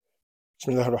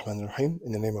Bismillah ar-Rahman ar-Rahim.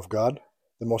 In the name of God,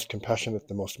 the most compassionate,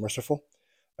 the most merciful.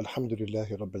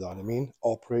 Alhamdulillahi Rabbil Alameen.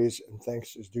 All praise and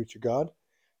thanks is due to God,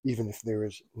 even if there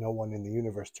is no one in the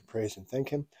universe to praise and thank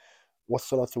Him.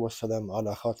 Wassalatu wassalam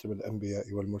ala khatim al-anbiya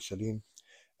wal mursaleen.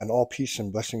 And all peace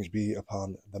and blessings be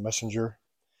upon the Messenger,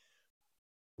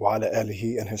 wa ala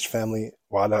alihi and his family,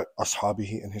 wa ala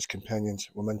ashabihi and his companions,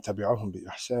 wa man tabi'ahum bi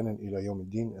ihsanin ila yawm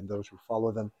al-din, and those who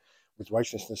follow them with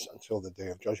righteousness until the day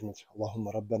of judgment.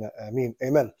 Allahumma Rabbana Ameen.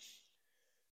 Amen.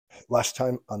 Last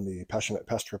time on the Passionate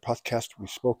Pastor podcast, we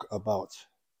spoke about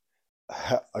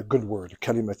a good word,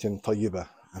 kalimatin tayyibah,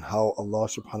 and how Allah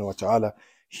subhanahu wa ta'ala,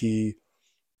 He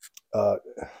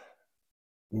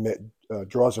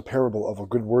draws a parable of a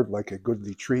good word like a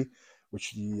goodly tree,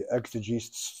 which the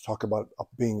exegetes talk about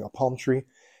being a palm tree,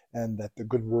 and that the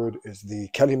good word is the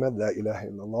kalima, la ilaha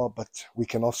illallah, but we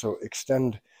can also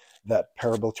extend that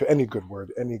parable to any good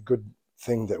word, any good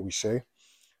thing that we say,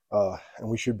 and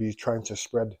we should be trying to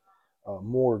spread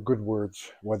more good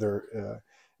words, whether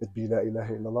it be la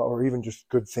ilaha illallah or even just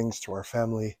good things to our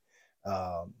family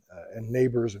and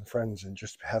neighbors and friends, and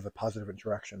just have a positive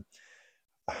interaction.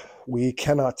 We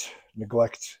cannot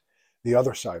neglect the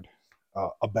other side,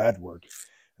 a bad word.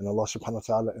 And Allah subhanahu wa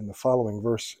ta'ala, in the following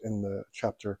verse in the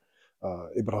chapter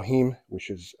Ibrahim, which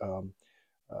is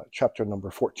chapter number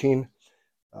 14,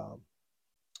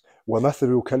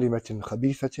 وَمَثْلُ كَلِمَةٍ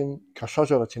خَبِيثَةٍ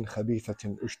كَشَجَرَةٍ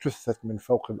خَبِيثَةٍ اجْتُثَّتْ مِنْ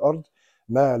فَوْقِ الْأَرْضِ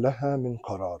مَا لَهَا مِنْ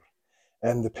قَرَارٍ.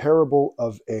 And the parable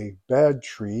of a bad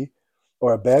tree,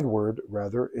 or a bad word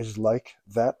rather, is like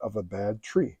that of a bad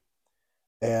tree.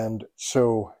 And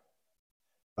so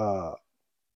the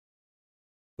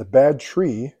bad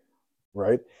tree,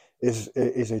 right, is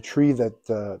a tree that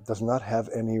does not have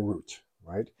any root,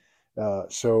 right?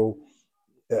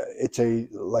 It's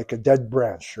like a dead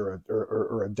branch or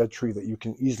a dead tree that you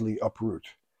can easily uproot.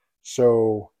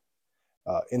 So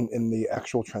in the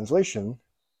actual translation,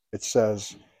 it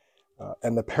says,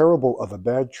 and the parable of a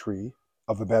bad tree,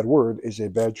 of a bad word, is a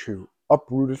bad tree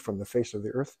uprooted from the face of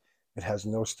the earth. It has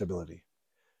no stability.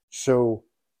 So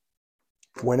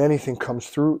when anything comes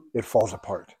through, it falls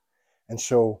apart. And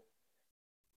so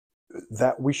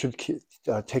that we should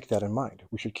take that in mind.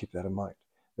 We should keep that in mind,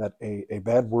 that a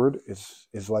bad word is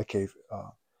like a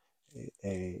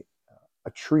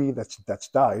tree that's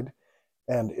died,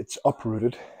 and it's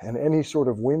uprooted, and any sort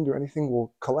of wind or anything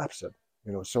will collapse it.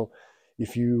 So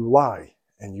if you lie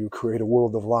and you create a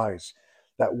world of lies,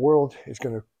 that world is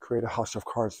going to create a house of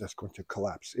cards that's going to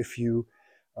collapse. If you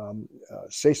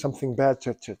say something bad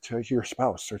to your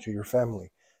spouse or to your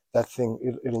family, that thing,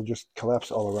 it'll just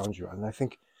collapse all around you. And I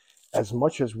think as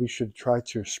much as we should try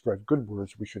to spread good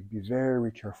words, we should be very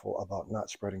careful about not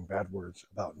spreading bad words,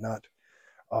 about not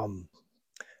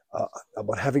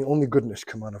about having only goodness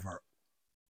come out of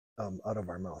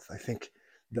our mouth. I think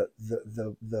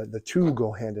the two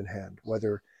go hand in hand,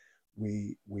 whether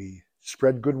we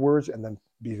spread good words and then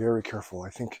be very careful. I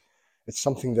think it's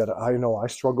something that I know I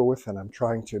struggle with, and I'm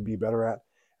trying to be better at.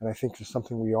 And I think it's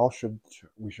something we all should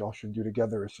do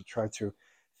together, is to try to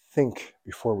think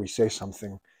before we say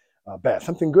something bad.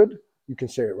 Something good, you can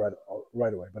say it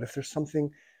right away. But if there's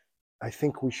something, I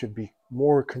think we should be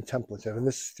more contemplative. And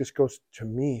this goes to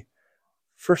me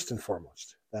first and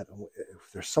foremost, that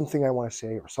if there's something I want to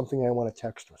say, or something I want to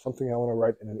text, or something I want to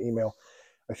write in an email,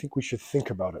 I think we should think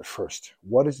about it first.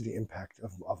 What is the impact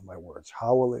of my words?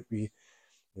 How will it be?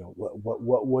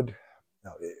 What would,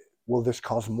 will this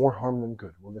cause more harm than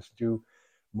good? Will this do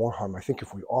more harm? I think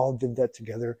if we all did that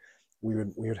together, we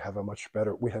would have much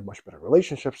better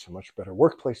relationships, much better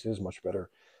workplaces, much better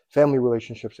family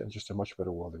relationships, and just a much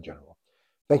better world in general.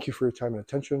 Thank you for your time and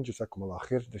attention. Jazakumullah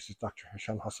khair. This is Dr.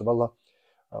 Hisham Hasaballah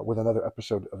with another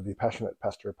episode of the Passionate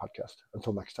Pastor podcast.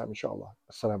 Until next time, inshallah.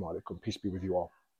 Assalamu alaikum. Peace be with you all.